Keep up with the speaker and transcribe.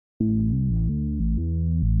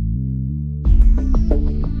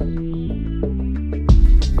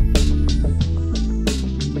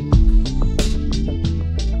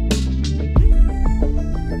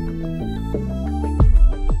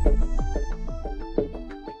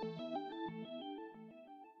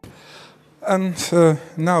And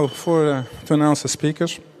now to announce the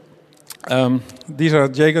speakers. These are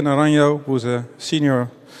Diego Naranjo, who's a senior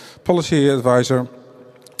policy advisor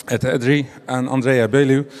at EDRi, and Andreea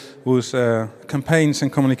Belu, who's campaigns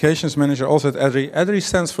and communications manager also at EDRi. EDRi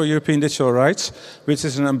stands for European Digital Rights, which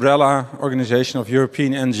is an umbrella organization of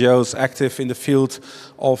European NGOs active in the field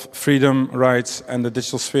of freedom, rights, and the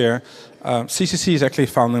digital sphere. CCC is actually a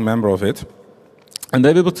founding member of it. And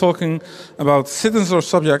they will be talking about citizens or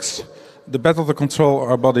subjects, the battle to control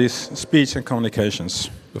our bodies, speech and communications.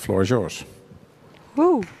 The floor is yours.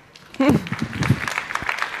 Woo.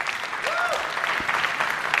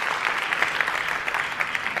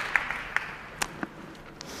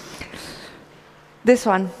 This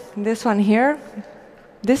one here,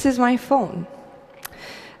 this is my phone.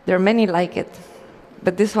 There are many like it,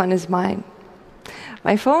 but this one is mine.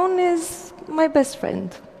 My phone is my best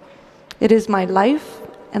friend. It is my life,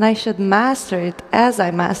 and I should master it as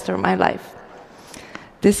I master my life.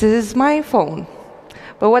 This is my phone,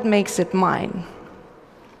 but what makes it mine?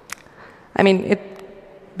 I mean,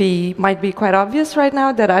 might be quite obvious right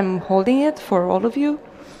now that I'm holding it for all of you.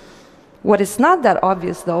 What is not that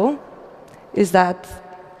obvious, though, is that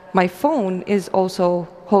my phone is also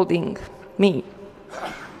holding me.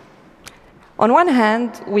 On one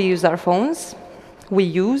hand, we use our phones. We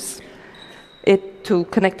use it to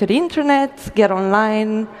connect to the internet, get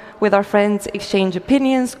online with our friends, exchange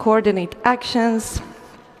opinions, coordinate actions.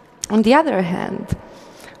 On the other hand,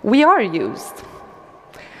 we are used.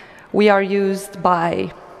 We are used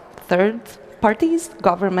by third parties,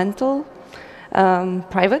 governmental,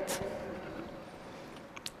 private,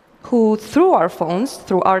 who through our phones,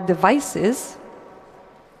 through our devices,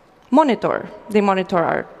 monitor. They monitor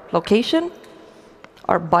our location,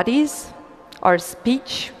 our bodies, our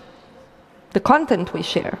speech, the content we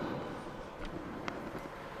share.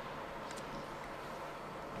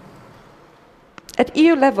 At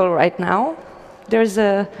EU level right now, there's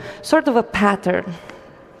a sort of a pattern.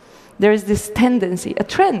 There is this tendency, a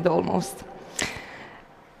trend almost.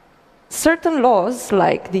 Certain laws,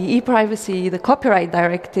 like the ePrivacy, the Copyright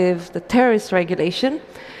Directive, the terrorist regulation,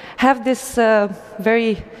 have this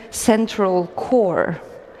very central core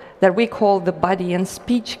that we call the body and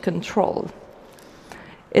speech control.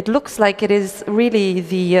 It looks like it is really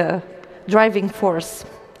the driving force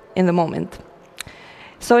in the moment.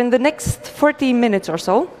 So in the next 40 minutes or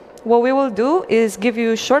so, what we will do is give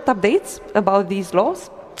you short updates about these laws,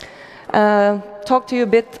 talk to you a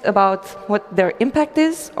bit about what their impact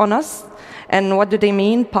is on us, and what do they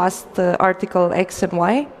mean past Article X and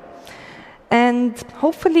Y, and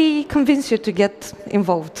hopefully convince you to get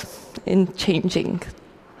involved in changing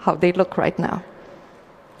how they look right now.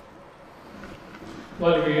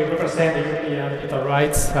 Well, we represent the European digital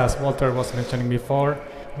rights, as Walter was mentioning before.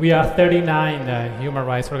 We are 39 human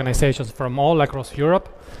rights organizations from all across Europe.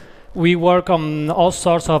 We work on all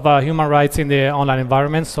sorts of human rights in the online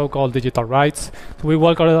environment, so-called digital rights. So we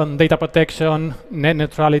work on data protection, net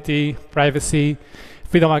neutrality, privacy,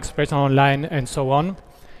 freedom of expression online, and so on.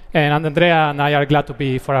 And Andreea and I are glad to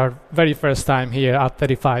be for our very first time here at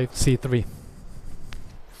 35C3.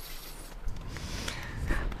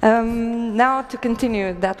 Now to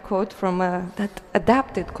continue that quote from that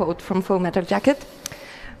adapted quote from Full Metal Jacket.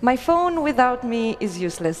 My phone without me is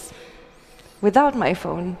useless. Without my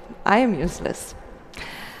phone, I am useless.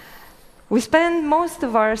 We spend most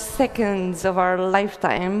of our seconds of our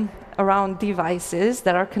lifetime around devices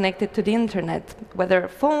that are connected to the internet, whether a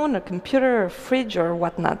phone, a computer, a fridge, or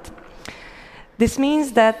whatnot. This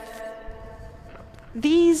means that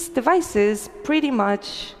these devices pretty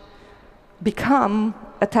much become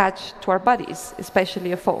attached to our bodies,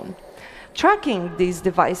 especially a phone. Tracking these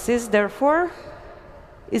devices, therefore,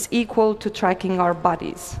 is equal to tracking our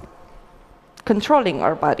bodies, controlling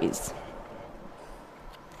our bodies.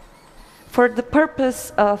 For the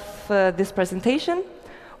purpose of this presentation,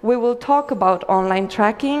 we will talk about online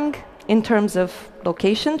tracking in terms of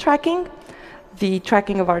location tracking, the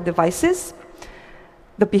tracking of our devices,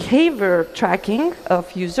 the behavior tracking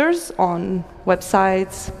of users on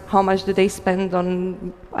websites, how much do they spend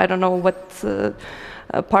on, I don't know what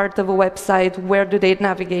part of a website, where do they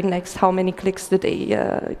navigate next, how many clicks do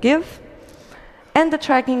they give, and the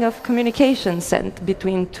tracking of communication sent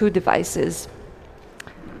between two devices.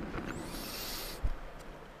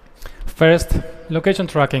 First, location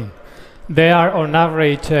tracking. There are, on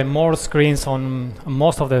average, more screens on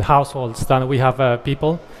most of the households than we have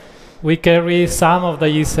people. We carry some of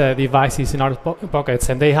these devices in our pockets,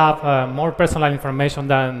 and they have more personal information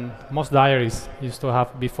than most diaries used to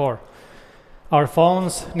have before. Our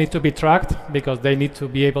phones need to be tracked because they need to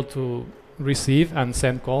be able to receive and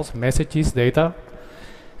send calls, messages, data.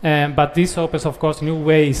 But this opens, of course, new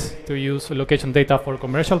ways to use location data for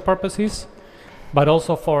commercial purposes, but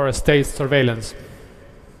also for state surveillance.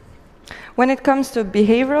 When it comes to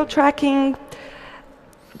behavioral tracking,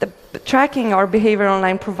 tracking our behavior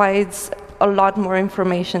online provides a lot more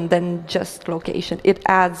information than just location. It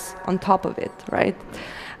adds on top of it, right?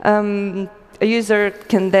 A user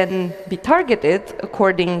can then be targeted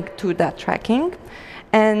according to that tracking,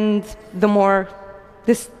 and the more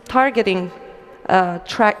this targeting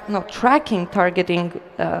targeting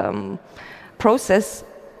process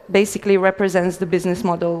basically represents the business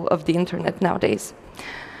model of the internet nowadays.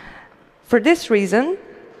 For this reason,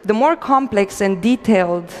 the more complex and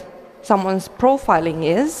detailed someone's profiling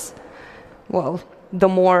is, well, the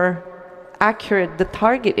more accurate the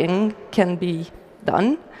targeting can be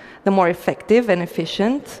done, the more effective and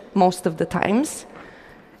efficient most of the times,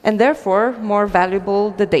 and therefore more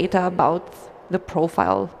valuable the data about the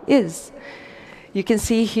profile is. You can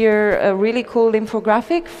see here a really cool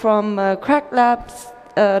infographic from Crack Labs,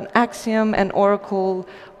 Axiom, and Oracle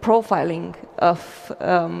profiling of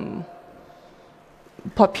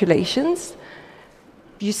populations.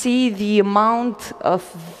 You see the amount of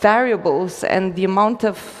variables and the amount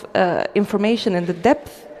of information and the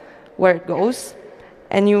depth where it goes,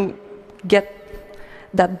 and you get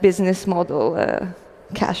that business model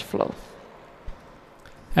cash flow.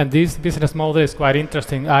 And this business model is quite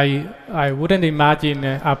interesting. I wouldn't imagine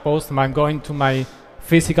a postman going to my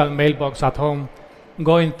physical mailbox at home,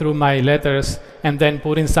 going through my letters, and then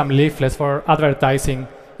putting some leaflets for advertising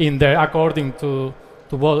in there according to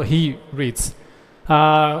what he reads.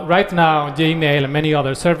 Right now, Gmail and many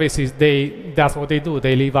other services, that's what they do.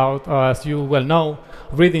 They leave out, as you well know,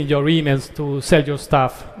 reading your emails to sell your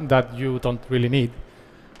stuff that you don't really need.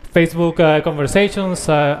 Facebook conversations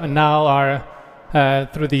now are,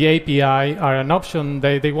 through the API, are an option.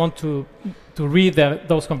 They want to read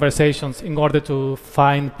those conversations in order to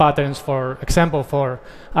find patterns, for example, for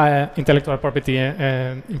intellectual property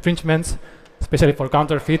infringements, especially for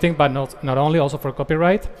counterfeiting, but not only, also for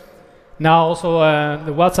copyright. Now also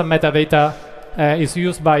the WhatsApp metadata is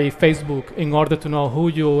used by Facebook in order to know who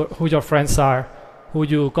your friends are, who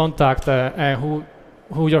you contact,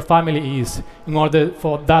 who your family is, in order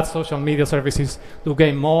for that social media services to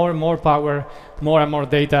gain more and more power, more and more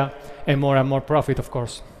data, and more profit, of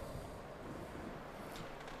course.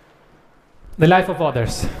 The Life of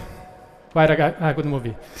Others, quite a good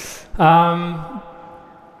movie.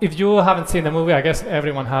 If you haven't seen the movie, I guess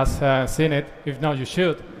everyone has seen it. If not, you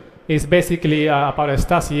should. It's basically about a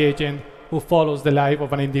Stasi agent who follows the life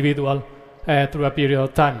of an individual through a period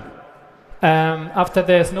of time. After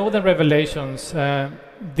the Snowden revelations,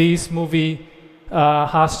 this movie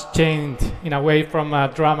has changed in a way from a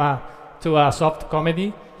drama to a soft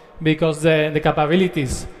comedy, because the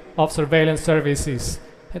capabilities of surveillance services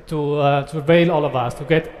to surveil all of us, to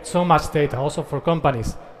get so much data, also for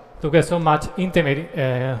companies, to get so much intimate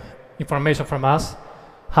information from us,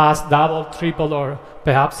 has doubled, tripled, or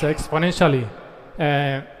perhaps exponentially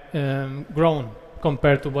grown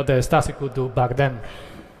compared to what the Stasi could do back then.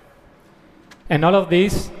 And all of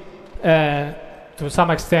this, to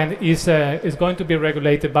some extent, is going to be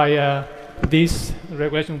regulated by this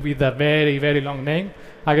regulation with a very, very long name.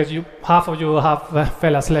 I guess half of you have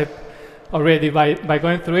fell asleep already by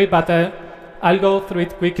going through it, but I'll go through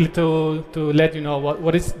it quickly to let you know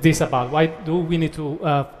what is this about. Why do we need to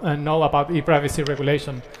know about ePrivacy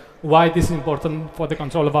regulation? Why this is important for the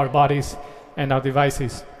control of our bodies and our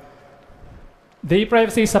devices? The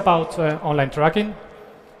ePrivacy is about online tracking.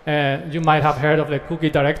 You might have heard of the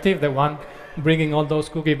cookie directive, the one bringing all those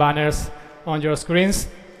cookie banners on your screens.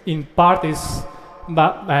 In part is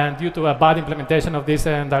due to a bad implementation of this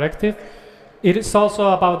directive. It is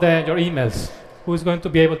also about your emails. Who is going to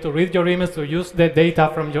be able to read your emails, to use the data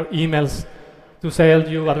from your emails to sell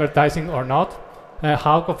you advertising or not,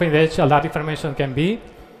 how confidential that information can be.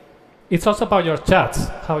 It's also about your chats,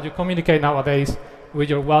 how you communicate nowadays with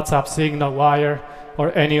your WhatsApp, Signal, Wire,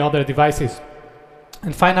 or any other devices.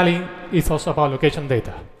 And finally, it's also about location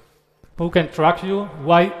data. Who can track you?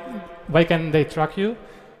 Why can they track you?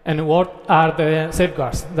 And what are the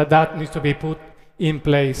safeguards that needs to be put in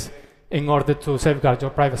place in order to safeguard your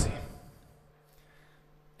privacy?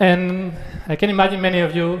 And I can imagine many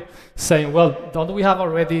of you saying, well, don't we have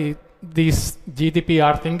already this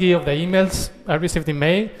GDPR thingy of the emails I received in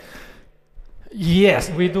May? Yes,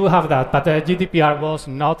 we do have that, but GDPR was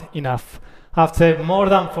not enough. After more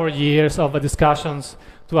than 4 years of discussions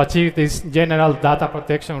to achieve this general data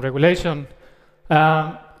protection regulation,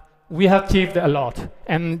 we have achieved a lot.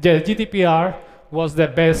 And the GDPR was the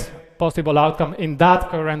best possible outcome in that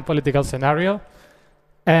current political scenario.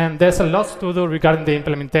 And there's a lot to do regarding the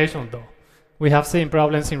implementation, though. We have seen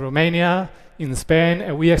problems in Romania, in Spain,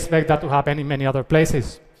 and we expect that to happen in many other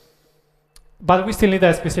places. But we still need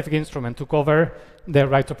a specific instrument to cover the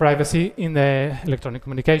right to privacy in the electronic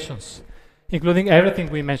communications, including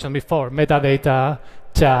everything we mentioned before: metadata,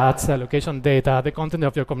 chats, location data, the content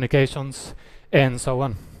of your communications, and so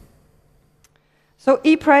on. So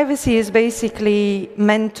ePrivacy is basically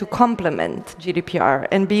meant to complement GDPR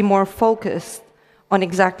and be more focused on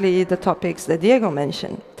exactly the topics that Diego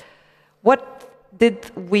mentioned. What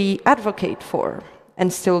did we advocate for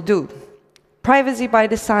and still do? Privacy by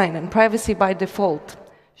design and privacy by default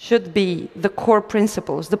should be the core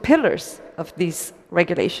principles, the pillars of this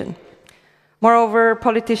regulation. Moreover,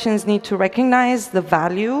 politicians need to recognize the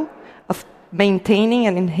value of maintaining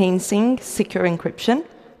and enhancing secure encryption.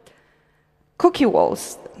 Cookie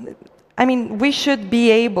walls. I mean, we should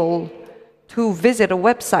be able to visit a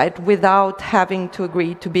website without having to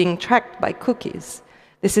agree to being tracked by cookies.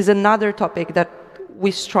 This is another topic that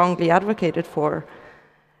we strongly advocated for.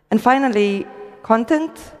 And finally,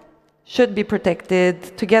 content should be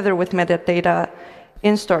protected together with metadata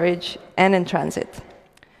in storage and in transit.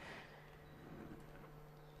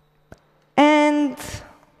 And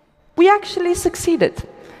we actually succeeded.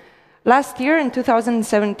 Last year, in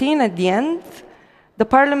 2017, at the end, the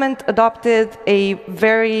Parliament adopted a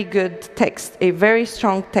very good text, a very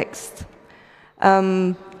strong text.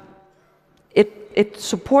 It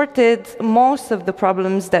supported most of the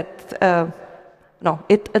problems that,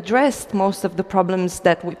 it addressed most of the problems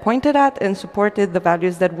that we pointed at and supported the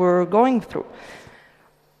values that we're going through.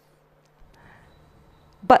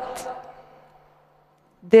 But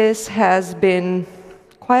this has been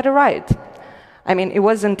quite a ride. I mean, it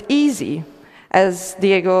wasn't easy. As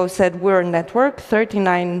Diego said, we're a network,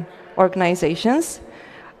 39 organizations.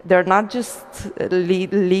 They're not just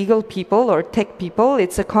legal people or tech people,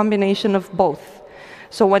 it's a combination of both.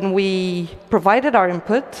 So when we provided our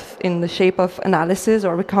input in the shape of analysis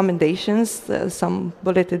or recommendations, some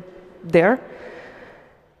bulleted there,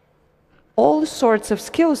 all sorts of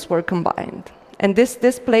skills were combined. And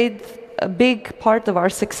this played a big part of our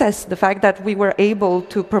success, the fact that we were able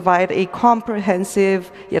to provide a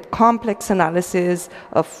comprehensive yet complex analysis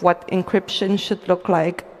of what encryption should look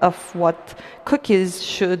like, of what cookies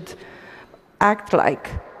should act like,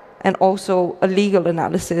 and also a legal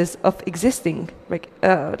analysis of existing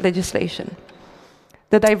legislation.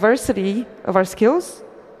 The diversity of our skills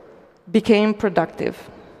became productive.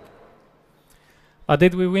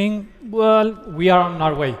 Did we win? Well, we are on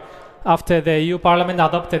our way. After the EU Parliament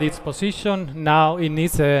adopted its position, now it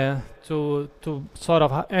needs to sort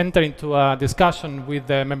of enter into a discussion with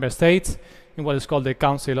the member states in what is called the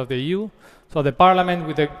Council of the EU. So the Parliament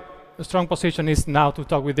with a strong position is now to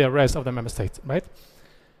talk with the rest of the member states, right?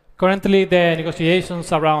 Currently, the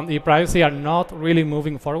negotiations around ePrivacy are not really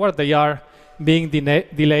moving forward. They are being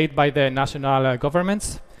delayed by the national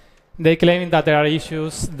governments. They claim that there are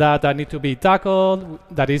issues that need to be tackled,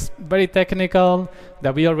 that is very technical,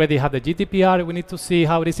 that we already have the GDPR, we need to see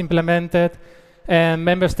how it is implemented, and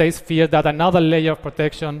member states fear that another layer of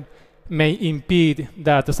protection may impede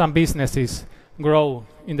that some businesses grow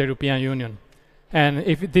in the European Union. And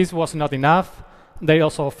if this was not enough, they're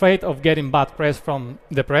also afraid of getting bad press from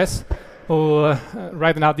the press, who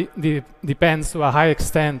right now depends to a high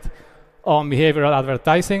extent on behavioral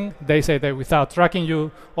advertising. They say that without tracking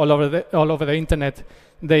you all over the internet,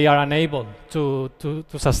 they are unable to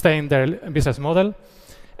sustain their business model.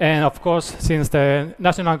 And of course, since the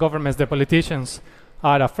national governments, the politicians,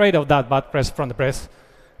 are afraid of that bad press from the press,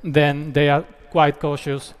 then they are quite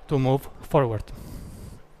cautious to move forward.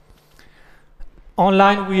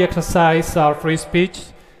 Online, we exercise our free speech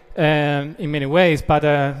in many ways, but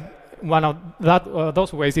one of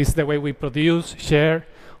those ways is the way we produce, share,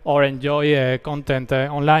 or enjoy content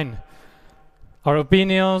online. Our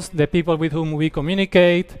opinions, the people with whom we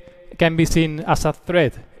communicate, can be seen as a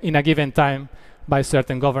threat in a given time by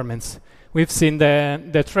certain governments. We've seen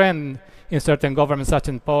the trend in certain governments, such as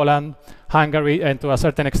in Poland, Hungary, and to a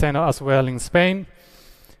certain extent as well in Spain.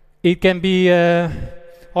 It can be,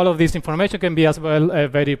 all of this information can be as well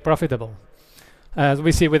very profitable, as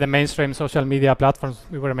we see with the mainstream social media platforms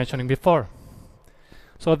we were mentioning before.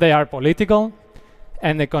 So they are political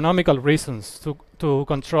and economical reasons to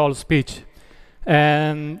control speech.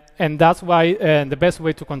 And that's why the best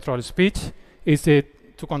way to control speech is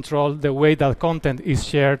to control the way that content is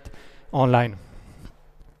shared online.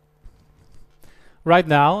 Right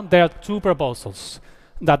now, there are two proposals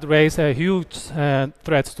that raise huge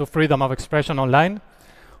threats to freedom of expression online.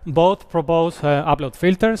 Both propose upload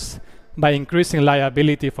filters by increasing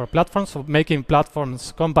liability for platforms, so making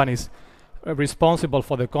platforms companies responsible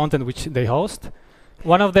for the content which they host.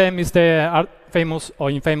 One of them is the famous or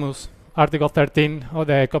infamous Article 13 of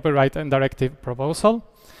the Copyright and Directive proposal.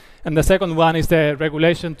 And the second one is the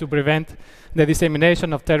regulation to prevent the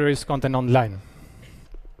dissemination of terrorist content online.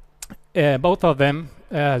 Both of them,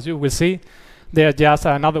 as you will see, they are just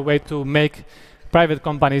another way to make private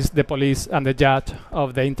companies the police and the judge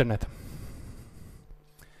of the internet.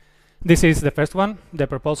 This is the first one, the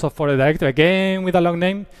proposal for the directive, again with a long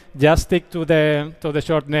name. Just stick to the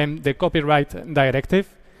short name, the Copyright Directive.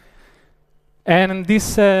 And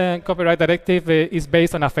this Copyright Directive is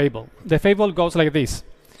based on a fable. The fable goes like this.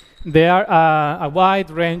 There are a wide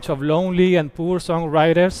range of lonely and poor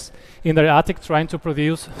songwriters in their attic trying to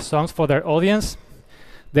produce songs for their audience.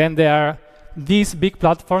 Then there are these big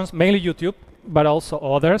platforms, mainly YouTube, but also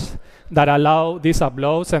others, that allow these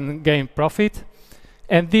uploads and gain profit.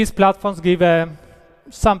 And these platforms give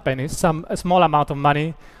some pennies, a small amount of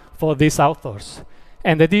money for these authors.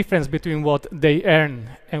 And the difference between what they earn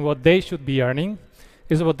and what they should be earning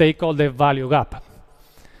is what they call the value gap.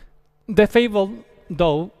 The fable,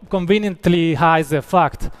 though, conveniently hides the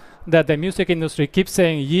fact that the music industry keeps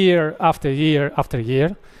saying year after year after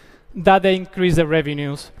year that they increase the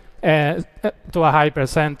revenues to a high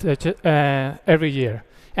percentage every year.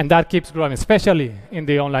 And that keeps growing, especially in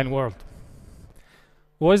the online world.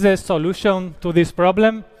 What is the solution to this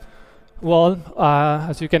problem? Well,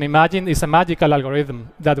 as you can imagine, it's a magical algorithm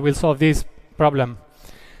that will solve this problem.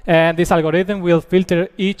 And this algorithm will filter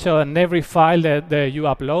each and every file that you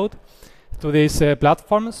upload to these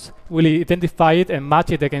platforms, will identify it and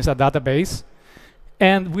match it against a database,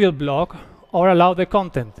 and will block or allow the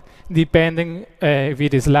content, depending if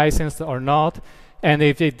it is licensed or not, and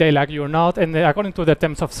if they like you or not, and according to the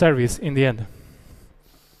terms of service in the end.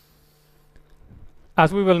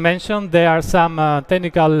 As we will mention, there are some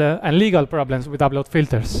technical and legal problems with upload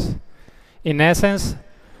filters. In essence,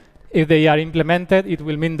 if they are implemented, it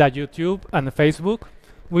will mean that YouTube and Facebook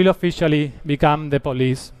will officially become the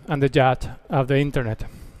police and the judge of the internet.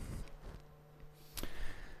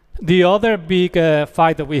 The other big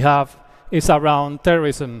fight that we have is around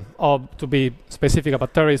terrorism, or to be specific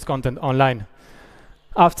about terrorist content online.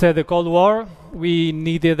 After the Cold War, we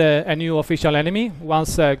needed a new official enemy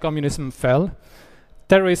once communism fell.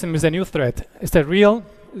 Terrorism is a new threat. It's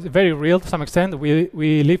very real to some extent.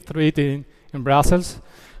 We lived through it in Brussels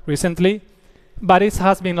recently, but it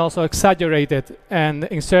has been also exaggerated and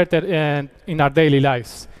inserted in our daily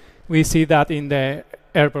lives. We see that in the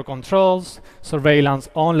airport controls, surveillance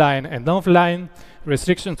online and offline,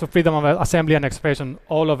 restrictions to freedom of assembly and expression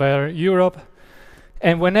all over Europe.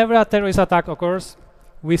 And whenever a terrorist attack occurs,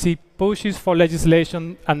 we see pushes for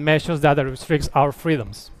legislation and measures that restrict our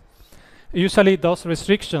freedoms. Usually those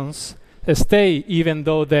restrictions stay even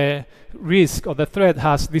though the risk or the threat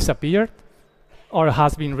has disappeared or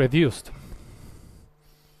has been reduced.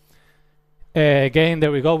 Again,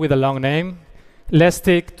 there we go with a long name. Let's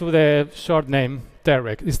stick to the short name,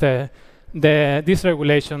 TERREC. It's this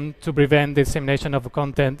regulation to prevent the dissemination of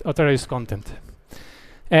content or terrorist content.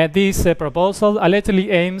 This proposal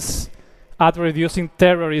allegedly aims at reducing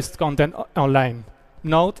terrorist content online.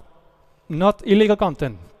 Note, not illegal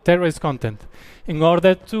content, terrorist content, in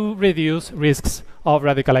order to reduce risks of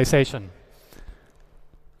radicalization.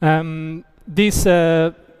 This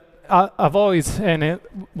avoids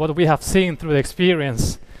what we have seen through the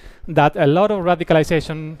experience, that a lot of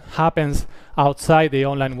radicalization happens outside the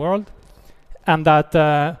online world, and that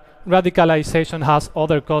radicalization has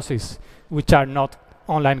other causes which are not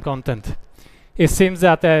online content. It seems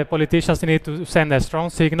that politicians need to send a strong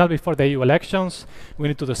signal before the EU elections. We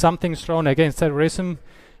need to do something strong against terrorism,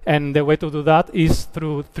 and the way to do that is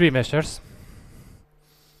through three measures.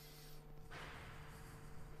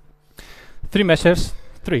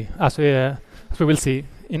 Three, as we will see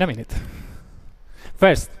in a minute.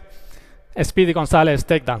 First, Speedy Gonzalez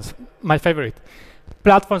takedowns, my favorite.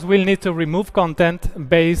 Platforms will need to remove content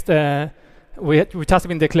based, which has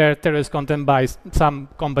been declared terrorist content by some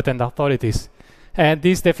competent authorities. And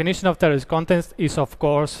this definition of terrorist content is, of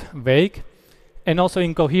course, vague and also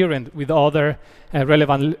incoherent with other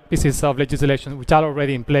relevant pieces of legislation which are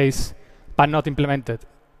already in place but not implemented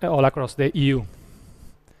all across the EU.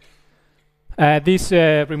 This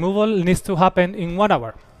removal needs to happen in 1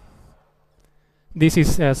 hour. This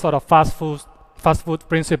is sort of fast food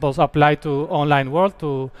principles applied to online world,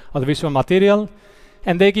 to audiovisual material.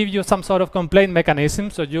 And they give you some sort of complaint mechanism.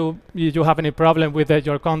 So you have any problem with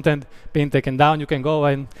your content being taken down, you can go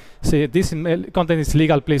and say, this content is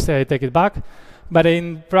legal, please take it back. But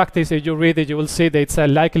in practice, if you read it, you will see that it's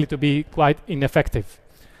likely to be quite ineffective.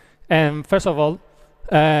 And first of all,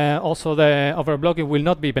 Also, the overblocking will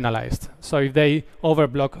not be penalized. So if they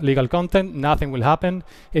overblock legal content, nothing will happen.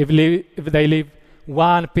 If they leave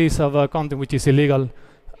one piece of content which is illegal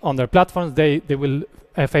on their platforms, they will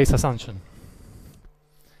face a sanction.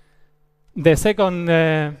 The second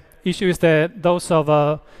issue is those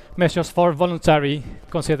of measures for voluntary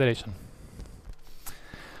consideration.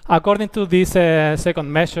 According to this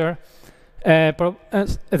second measure,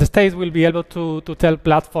 the states will be able to tell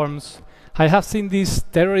platforms, I have seen this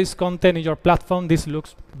terrorist content in your platform. This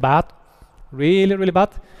looks bad, really, really bad.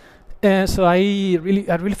 So I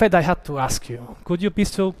really felt I had to ask you, could you be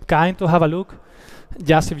so kind to have a look?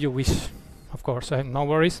 Just if you wish, of course, no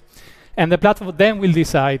worries. And the platform then will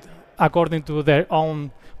decide, according to their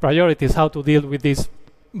own priorities, how to deal with this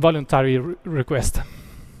voluntary request.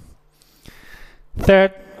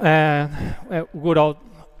 Third, good old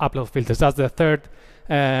upload filters. That's the third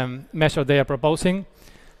measure they are proposing.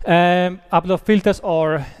 Upload filters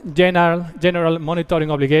or general monitoring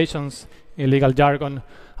obligations, in legal jargon,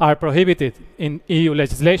 are prohibited in EU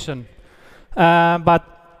legislation. But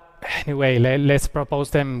anyway, let's propose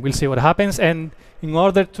them. We'll see what happens. And in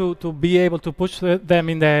order to be able to push them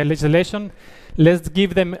in the legislation, let's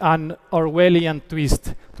give them an Orwellian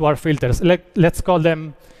twist to our filters. Let's call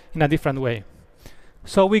them in a different way.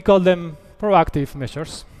 So we call them proactive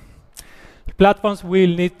measures. Platforms will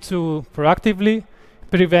need to proactively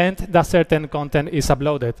prevent that certain content is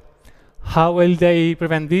uploaded. How will they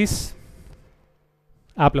prevent this?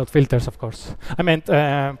 Upload filters, of course. I meant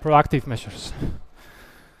proactive measures.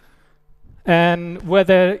 And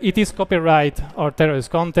whether it is copyright or terrorist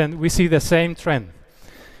content, we see the same trend.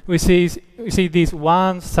 We see this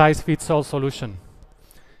one-size-fits-all solution.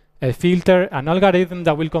 A filter, an algorithm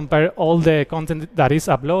that will compare all the content that is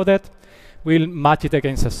uploaded, will match it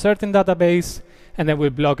against a certain database, and then will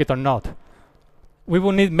block it or not. We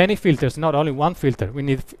will need many filters, not only one filter. We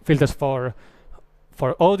need filters for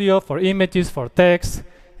audio, for images, for text,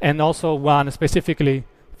 and also one specifically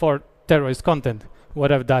for terrorist content,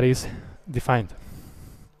 whatever that is defined.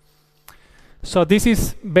 So this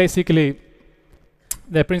is basically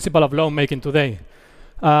the principle of lawmaking today.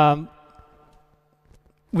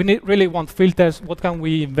 We really want filters. What can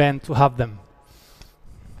we invent to have them?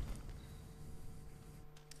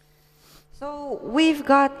 So we've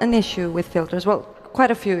got an issue with filters. Well, quite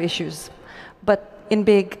a few issues, but in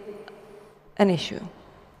big, an issue.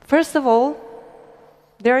 First of all,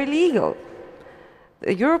 they're illegal.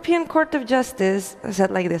 The European Court of Justice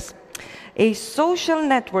said like this: a social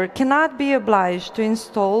network cannot be obliged to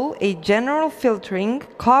install a general filtering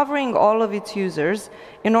covering all of its users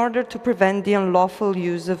in order to prevent the unlawful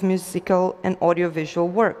use of musical and audiovisual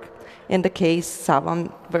work, in the case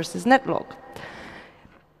Savam versus Netlog.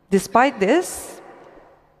 Despite this,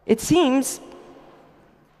 it seems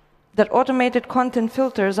that automated content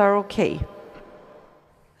filters are okay,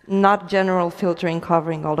 not general filtering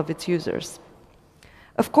covering all of its users.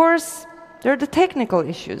 Of course, there are the technical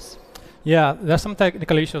issues. Yeah, there's some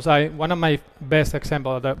technical issues. One of my best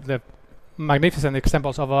examples, the magnificent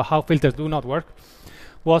examples of how filters do not work,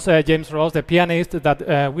 was James Ross, the pianist that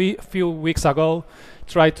a few weeks ago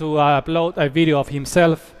tried to upload a video of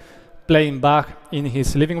himself playing Bach in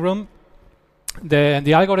his living room.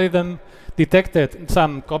 The algorithm detected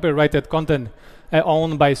some copyrighted content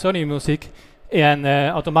owned by Sony Music and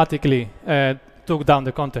automatically took down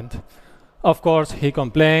the content. Of course, he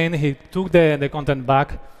complained, he took the content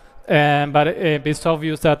back, but it's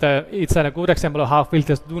obvious that it's a good example of how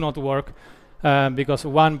filters do not work because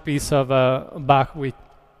one piece of Bach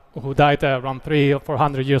who died around 300 or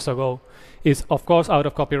 400 years ago is, of course, out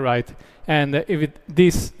of copyright. And if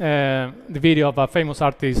the video of a famous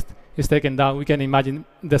artist is taken down, we can imagine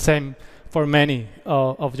the same for many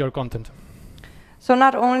of your content. So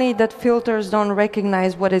not only that filters don't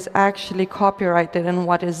recognize what is actually copyrighted and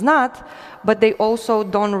what is not, but they also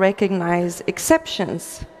don't recognize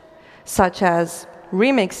exceptions, such as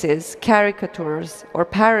remixes, caricatures, or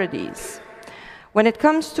parodies. When it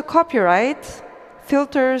comes to copyright,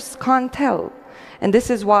 filters can't tell. And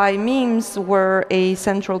this is why memes were a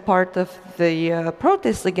central part of the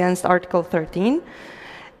protest against Article 13.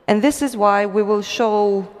 And this is why we will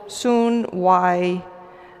show soon why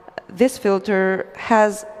this filter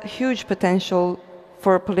has huge potential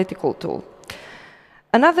for a political tool.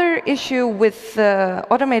 Another issue with the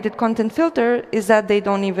automated content filter is that they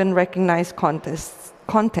don't even recognize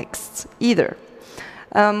contexts either.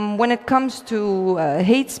 When it comes to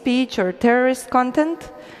hate speech or terrorist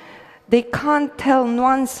content, they can't tell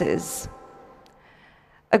nuances.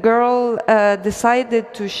 A girl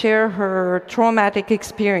decided to share her traumatic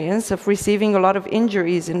experience of receiving a lot of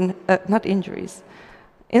injuries,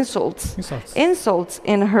 insults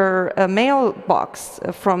in her mailbox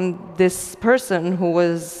from this person who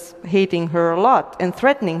was hating her a lot and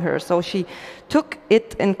threatening her. So she took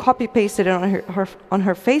it and copy-pasted it on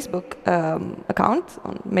her Facebook account,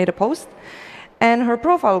 made a post, and her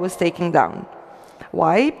profile was taken down.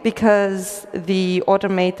 Why? Because the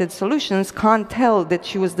automated solutions can't tell that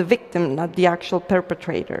she was the victim, not the actual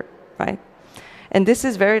perpetrator, right? And this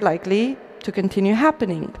is very likely to continue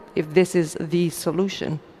happening if this is the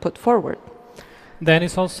solution put forward. Then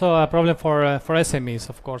it's also a problem for SMEs,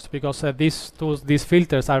 of course, because these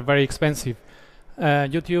filters are very expensive.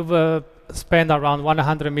 YouTube spent around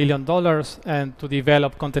 $100 million and to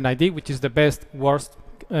develop Content ID, which is the worst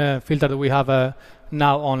filter that we have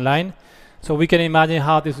now online. So we can imagine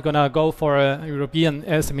how this is going to go for European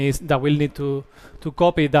SMEs that will need to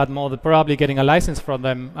copy that model, probably getting a license from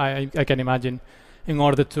them, I can imagine, in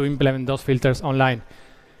order to implement those filters online.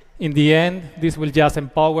 In the end, this will just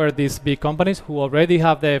empower these big companies who already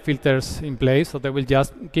have the filters in place, so they will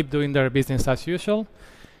just keep doing their business as usual.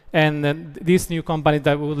 And these new companies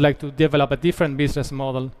that would like to develop a different business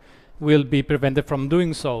model will be prevented from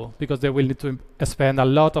doing so, because they will need to spend a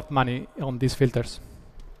lot of money on these filters.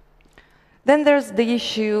 Then there's the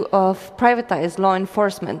issue of privatized law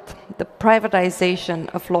enforcement, the privatization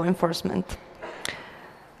of law enforcement.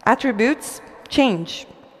 Attributes change.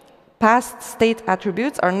 Past state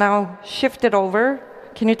attributes are now shifted over,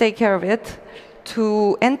 can you take care of it,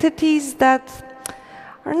 to entities that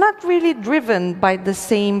are not really driven by the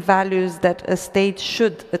same values that a state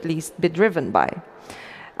should at least be driven by.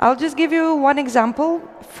 I'll just give you one example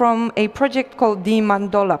from a project called the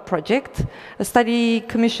Mandola Project, a study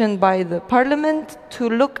commissioned by the Parliament to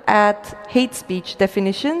look at hate speech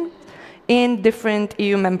definition in different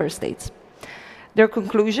EU member states. Their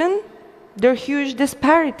conclusion: there are huge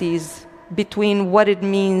disparities between what it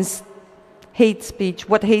means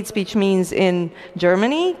what hate speech means in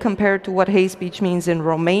Germany compared to what hate speech means in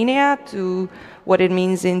Romania to what it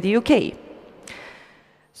means in the UK.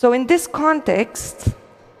 So in this context,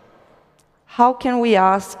 how can we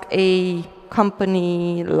ask a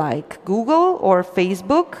company like Google or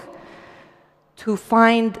Facebook to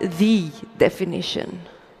find the definition?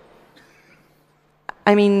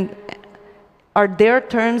 I mean, are their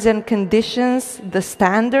terms and conditions the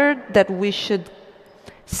standard that we should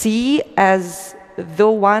see as the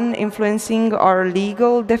one influencing our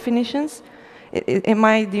legal definitions? Am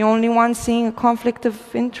I the only one seeing a conflict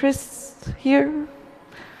of interests here?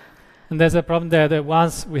 And there's a problem there that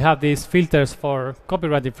once we have these filters for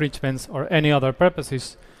copyright infringements or any other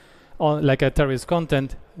purposes, like a terrorist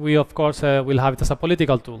content, we of course will have it as a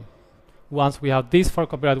political tool. Once we have this for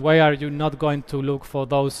copyright, why are you not going to look for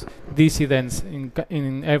those dissidents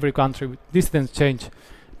in every country? Dissidents change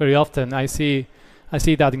very often. I see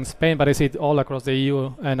that in Spain, but I see it all across the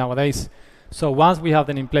EU nowadays. So once we have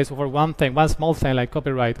them in place for one thing, one small thing like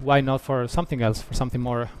copyright, why not for something else, for something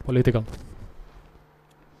more political?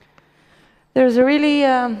 There's a really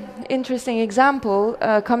interesting example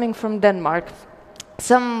coming from Denmark.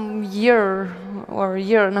 Some year or a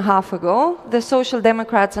year and a half ago, the Social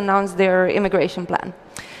Democrats announced their immigration plan.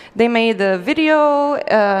 They made a video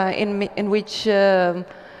in which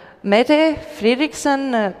Mette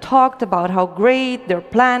Frederiksen talked about how great their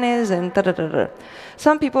plan is and da-da-da-da.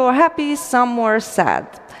 Some people were happy, some were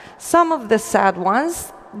sad. Some of the sad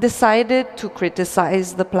ones decided to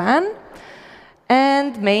criticize the plan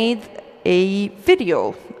and made a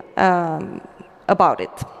video about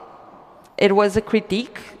it. It was a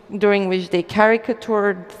critique during which they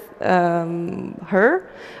caricatured her,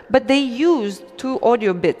 but they used 2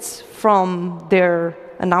 audio bits from their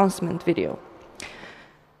announcement video.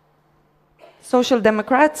 Social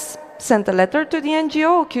Democrats sent a letter to the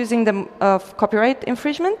NGO accusing them of copyright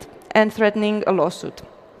infringement and threatening a lawsuit.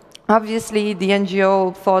 Obviously, the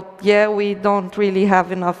NGO thought, yeah, we don't really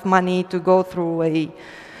have enough money to go through a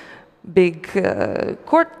big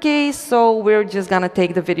court case, so we're just going to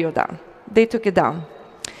take the video down. They took it down.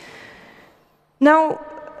 Now,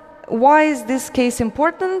 why is this case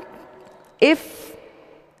important? If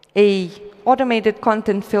an automated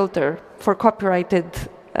content filter for copyrighted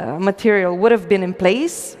material would have been in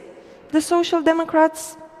place, the Social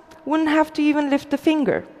Democrats wouldn't have to even lift a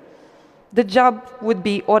finger. The job would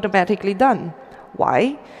be automatically done.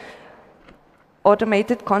 Why?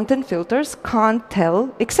 Automated content filters can't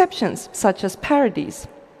tell exceptions, such as parodies.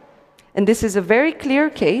 And this is a very clear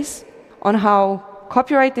case on how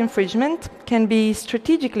copyright infringement can be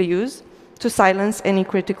strategically used to silence any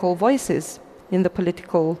critical voices in the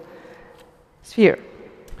political sphere.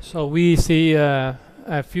 So we see a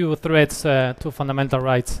few threats to fundamental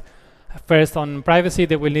rights. First, on privacy,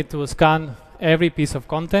 they will need to scan every piece of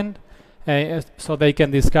content so they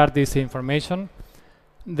can discard this information.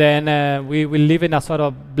 Then we will live in a sort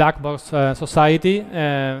of black box society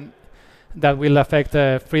that will affect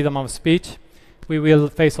freedom of speech. We will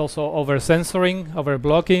face also over-censoring,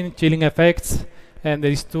 over-blocking, chilling effects, and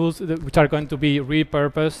these tools which are going to be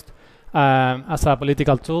repurposed as a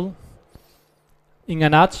political tool. In a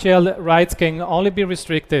nutshell, rights can only be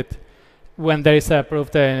restricted when there is a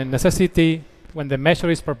proved necessity, when the measure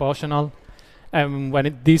is proportional, and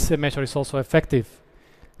when this measure is also effective.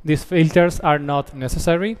 These filters are not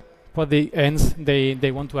necessary for the ends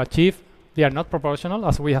they want to achieve. They are not proportional,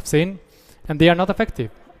 as we have seen, and they are not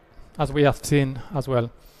effective, as we have seen as well.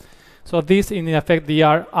 So these, in effect, they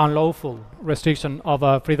are unlawful restriction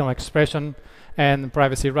of freedom of expression and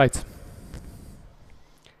privacy rights.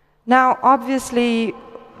 Now, obviously,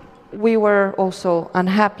 we were also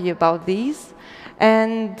unhappy about these.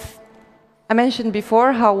 And I mentioned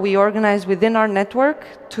before how we organized within our network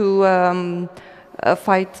to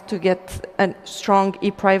fight to get a strong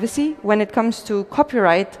ePrivacy. When it comes to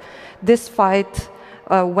copyright, this fight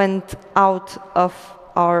went out of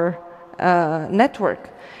our network.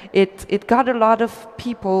 It got a lot of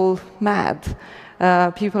people mad.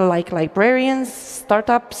 People like librarians,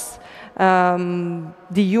 startups,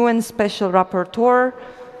 the UN Special Rapporteur,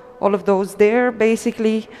 all of those there,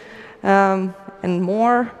 basically, and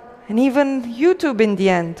more. And even YouTube in the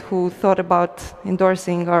end, who thought about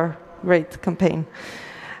endorsing our great campaign.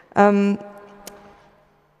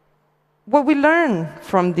 What we learn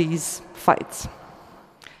from these fights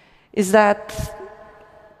is that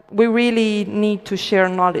we really need to share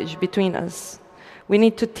knowledge between us. We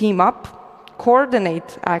need to team up,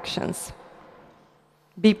 coordinate actions,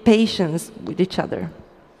 be patient with each other.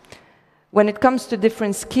 When it comes to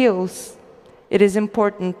different skills, it is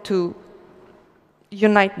important to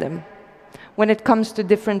unite them. When it comes to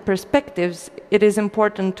different perspectives, it is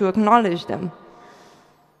important to acknowledge them.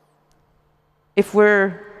 If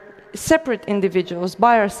we're separate individuals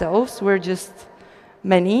by ourselves, we're just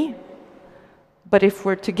many. But if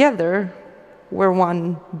we're together, we're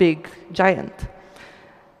one big giant.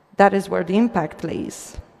 That is where the impact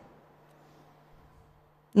lays.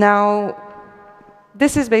 Now,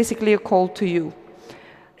 this is basically a call to you.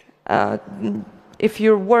 If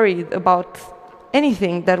you're worried about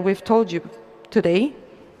anything that we've told you today,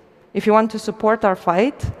 if you want to support our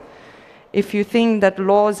fight, if you think that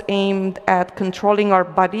laws aimed at controlling our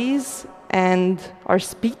bodies and our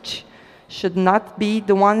speech should not be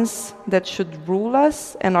the ones that should rule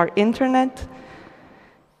us and our internet,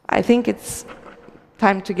 I think it's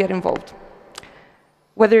time to get involved.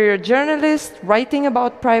 Whether you're a journalist writing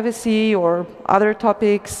about privacy or other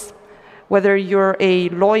topics, whether you're a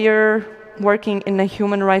lawyer working in a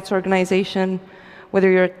human rights organization, whether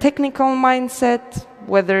you're a technical mindset,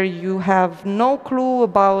 whether you have no clue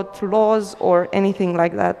about laws or anything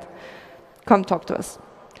like that, come talk to us.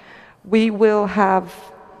 We will have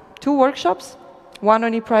 2 workshops, one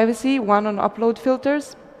on ePrivacy, one on upload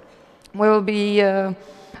filters. We will be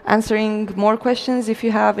answering more questions if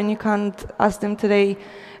you have and you can't ask them today,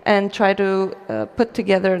 and try to put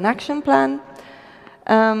together an action plan.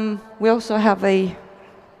 We also have a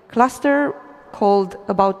cluster called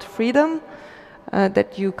About Freedom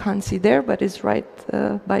that you can't see there, but is right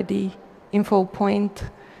by the info point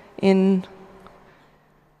in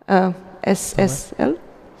SSL.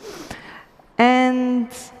 And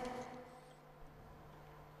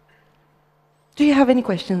do you have any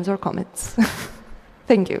questions or comments?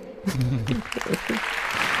 Thank you.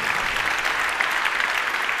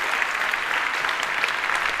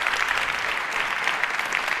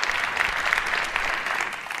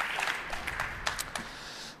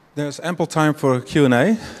 There's ample time for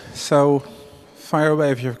Q&A, so fire away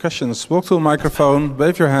with your questions. Walk to a microphone,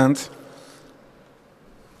 wave your hand.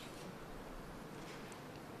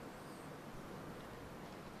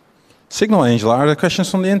 Signal Angel, are there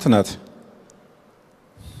questions from the internet?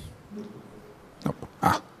 No.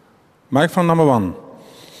 Microphone number 1.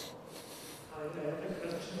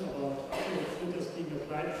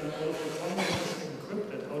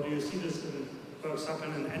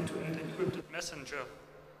 Messenger.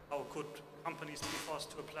 How could companies be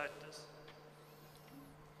forced to apply this?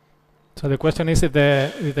 So the question is, if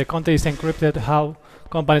the content is encrypted, how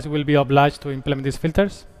companies will be obliged to implement these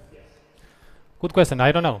filters? Yes. Good question.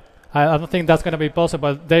 I don't know. I don't think that's going to be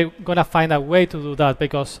possible. They're going to find a way to do that,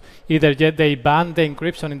 because either they ban the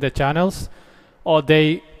encryption in the channels, or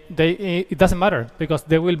it doesn't matter, because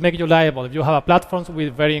they will make you liable. If you have a platform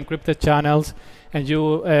with very encrypted channels and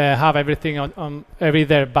you have everything on every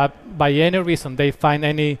there, but by any reason they find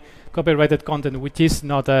any copyrighted content which is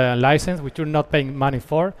not licensed, which you're not paying money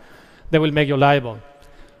for, they will make you liable.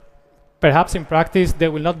 Perhaps in practice, they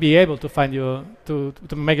will not be able to find you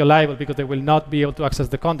to make you liable because they will not be able to access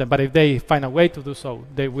the content. But if they find a way to do so,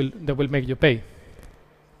 they will make you pay.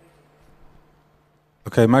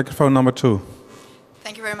 Okay, microphone number 2.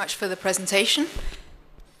 Thank you very much for the presentation.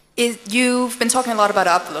 You've been talking a lot about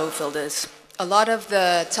upload filters. A lot of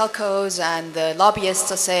the telcos and the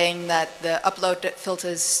lobbyists are saying that the upload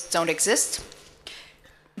filters don't exist.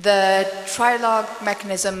 The trilogue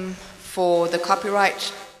mechanism for the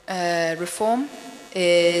copyright reform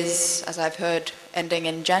is, as I've heard, ending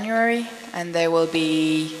in January, and there will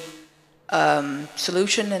be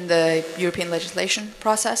solution in the European legislation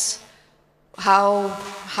process. How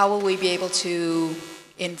will we be able to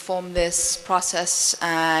inform this process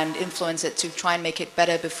and influence it to try and make it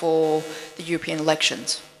better before the European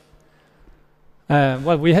elections?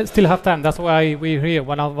 Well, we still have time. That's why we're here.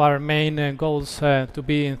 One of our main goals to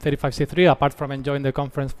be in 35C3, apart from enjoying the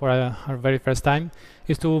conference for our very first time,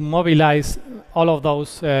 is to mobilize all of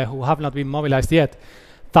those who have not been mobilized yet.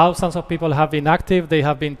 Thousands of people have been active. They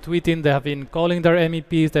have been tweeting. They have been calling their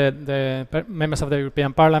MEPs, the members of the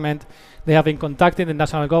European Parliament. They have been contacting the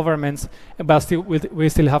national governments, but still, we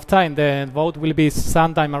still have time. The vote will be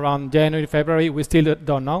sometime around January, February. We still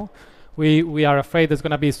don't know. We are afraid it's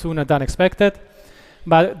going to be sooner than expected.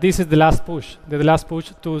 But this is the last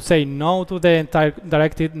push to say no to the entire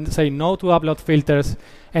directive, say no to upload filters,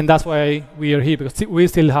 and that's why we are here, because we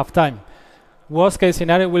still have time. Worst case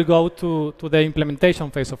scenario, we'll go to the implementation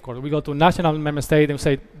phase, of course. We go to national member state and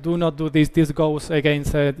say, do not do this, this goes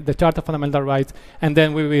against the Charter of Fundamental Rights, and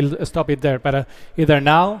then we will stop it there. But either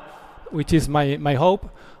now, which is my hope,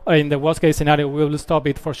 or in the worst case scenario, we will stop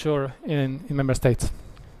it for sure in member states.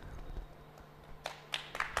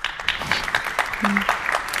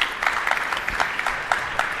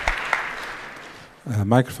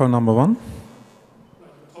 Microphone number 1. You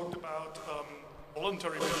talked about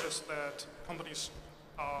voluntary measures that companies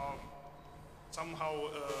are somehow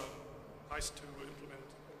nice to implement.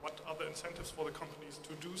 What are the incentives for the companies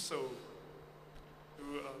to do so?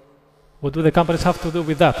 What do the companies have to do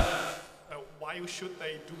with that? Why should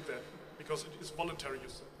they do that? Because it is voluntary, you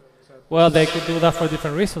said. Well, they could do that for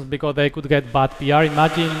different reasons, because they could get bad PR.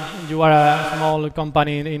 Imagine you are a small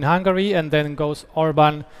company in Hungary, and then goes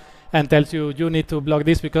Orban and tells you, you need to block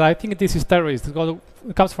this because I think this is terrorist.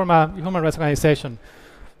 It comes from a human rights organization.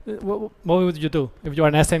 What would you do if you are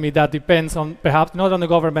an SME that depends on, perhaps not on the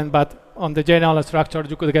government, but on the general structure?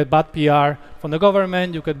 You could get bad PR from the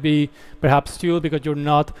government. You could be perhaps sued because you're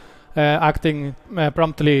not acting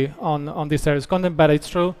promptly on this terrorist content, but it's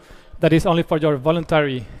true that is only for your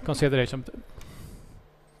voluntary consideration.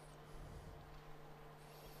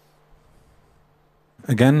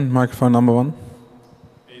 Again, microphone number 1.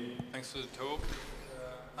 Hey, thanks for the talk.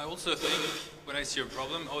 I also think when I see a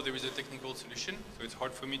problem, there is a technical solution, so it's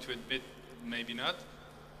hard for me to admit maybe not.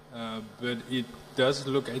 But it does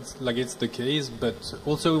look like it's the case. But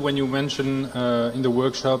also when you mention in the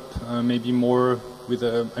workshop, maybe more with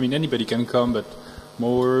anybody can come, but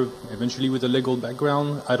more eventually with a legal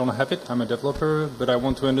background. I don't have it, I'm a developer, but I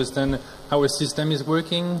want to understand how a system is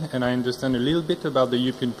working, and I understand a little bit about the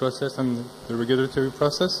European process and the regulatory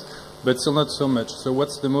process, but still not so much. So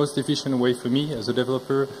what's the most efficient way for me as a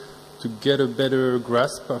developer to get a better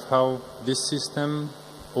grasp of how this system,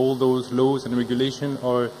 all those laws and regulations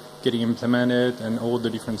are getting implemented and all the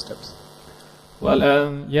different steps?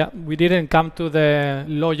 Well, yeah, we didn't come to the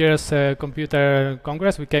lawyers' computer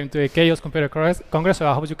congress. We came to a chaos computer congress, so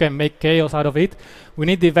I hope you can make chaos out of it. We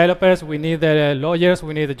need developers, we need lawyers,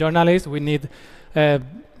 we need journalists, we need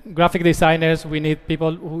graphic designers, we need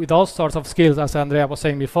people with all sorts of skills, as Andreea was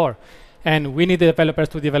saying before. And we need the developers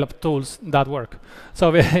to develop tools that work.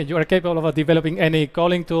 So you are capable of developing any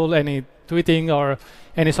calling tool, any tweeting, or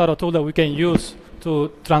any sort of tool that we can use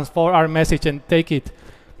to transform our message and take it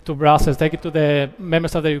to Brussels, take it to the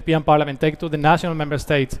members of the European Parliament, take it to the national member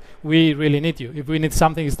states. We really need you. If we need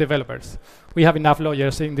something, it's developers. We have enough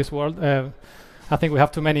lawyers in this world. I think we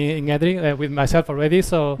have too many in EDRi, with myself already,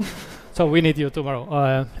 so we need you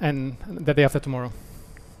tomorrow and the day after tomorrow.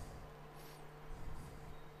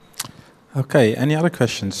 Okay, any other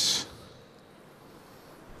questions?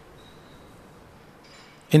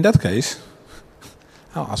 In that case,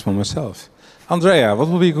 I'll ask one myself. Andreea, what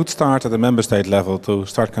would be a good start at the member state level to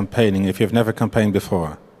start campaigning if you've never campaigned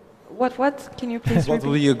before? What? Can you please What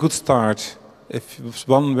would be a good start if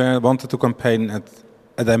one wanted to campaign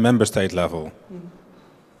at a member state level?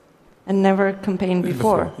 And never campaigned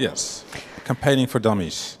before? Yes, campaigning for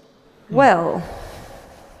dummies. Well,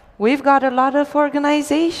 we've got a lot of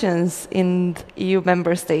organizations in EU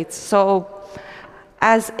member states, so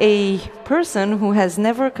As a person who has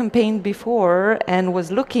never campaigned before and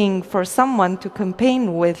was looking for someone to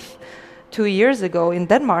campaign with 2 years ago in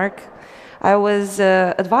Denmark, I was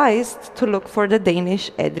advised to look for the Danish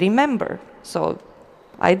EDRi member. So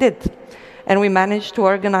I did. And we managed to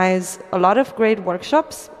organize a lot of great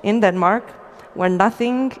workshops in Denmark where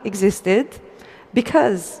nothing existed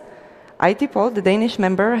because ITPOL, the Danish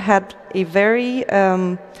member, had a very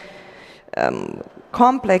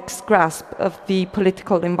complex grasp of the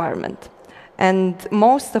political environment. And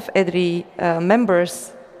most of EDRi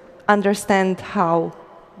members understand how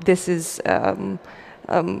this is,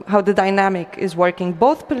 how the dynamic is working,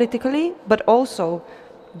 both politically, but also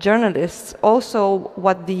journalists, also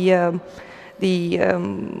what the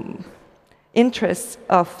interests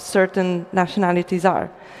of certain nationalities are.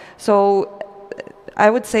 So I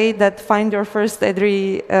would say that find your first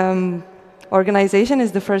EDRi organization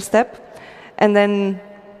is the first step, and then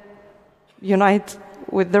unite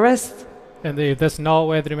with the rest. And if there's no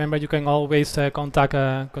EDRi member, you can always contact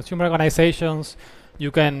consumer organizations.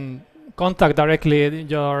 You can contact directly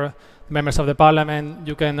your members of the parliament.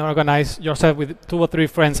 You can organize yourself with 2 or 3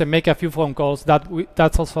 friends and make a few phone calls.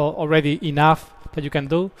 That's also already enough that you can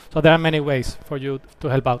do. So there are many ways for you to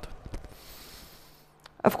help out.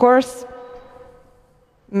 Of course,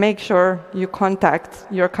 make sure you contact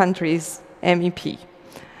your country's MEP.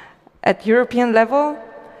 At European level,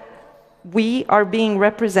 we are being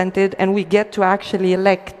represented and we get to actually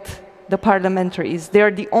elect the parliamentaries. They're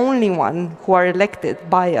the only one who are elected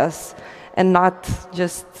by us and not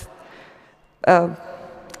just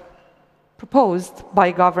proposed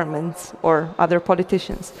by governments or other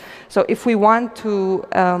politicians. So if we want to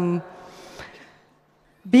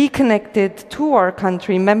be connected to our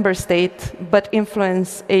country, member state, but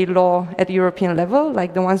influence a law at European level,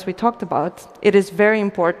 like the ones we talked about, it is very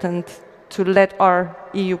important to let our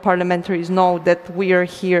EU parliamentaries know that we are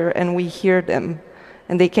here and we hear them,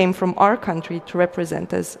 and they came from our country to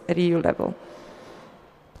represent us at EU level.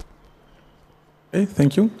 Okay,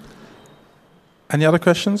 thank you. Any other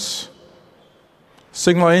questions?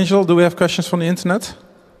 Signal Angel, do we have questions from the internet?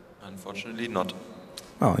 Unfortunately not.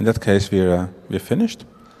 Well, in that case, we're finished.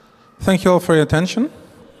 Thank you all for your attention.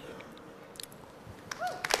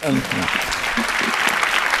 And,